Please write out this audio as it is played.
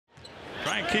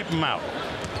and keep him out.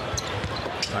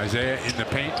 Isaiah in the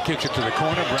paint, kicks it to the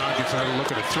corner. Brown gets another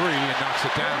look at a three and knocks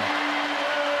it down.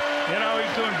 You know,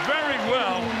 he's doing very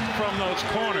well from those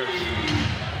corners.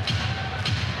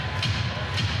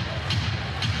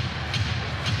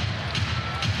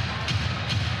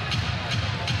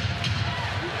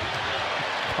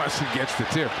 Preston gets the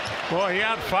tip. Boy, he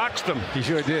outfoxed him. He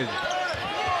sure did.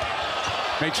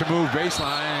 Makes a move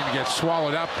baseline and gets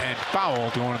swallowed up and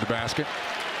fouled going to the basket.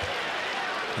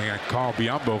 They got called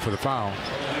Biombo for the foul.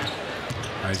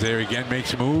 Isaiah again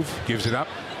makes a move, gives it up,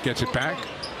 gets it back.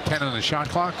 10 on the shot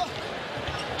clock.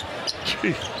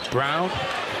 Brown,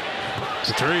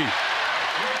 the three.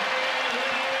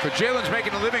 So Jaylen's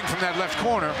making a living from that left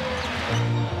corner.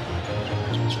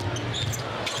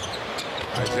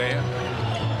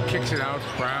 Isaiah kicks it out.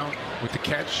 Brown with the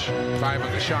catch. 5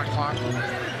 on the shot clock.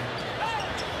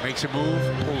 Makes a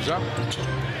move, pulls up,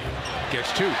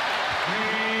 gets 2.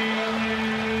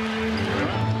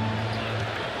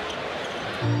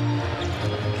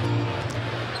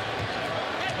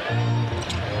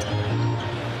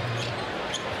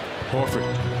 Horford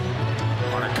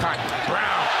on a cut.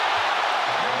 Brown.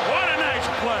 What a nice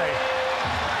play.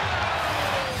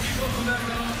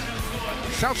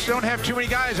 Celtics don't have too many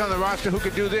guys on the roster who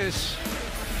can do this.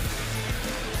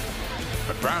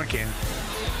 But Brown can.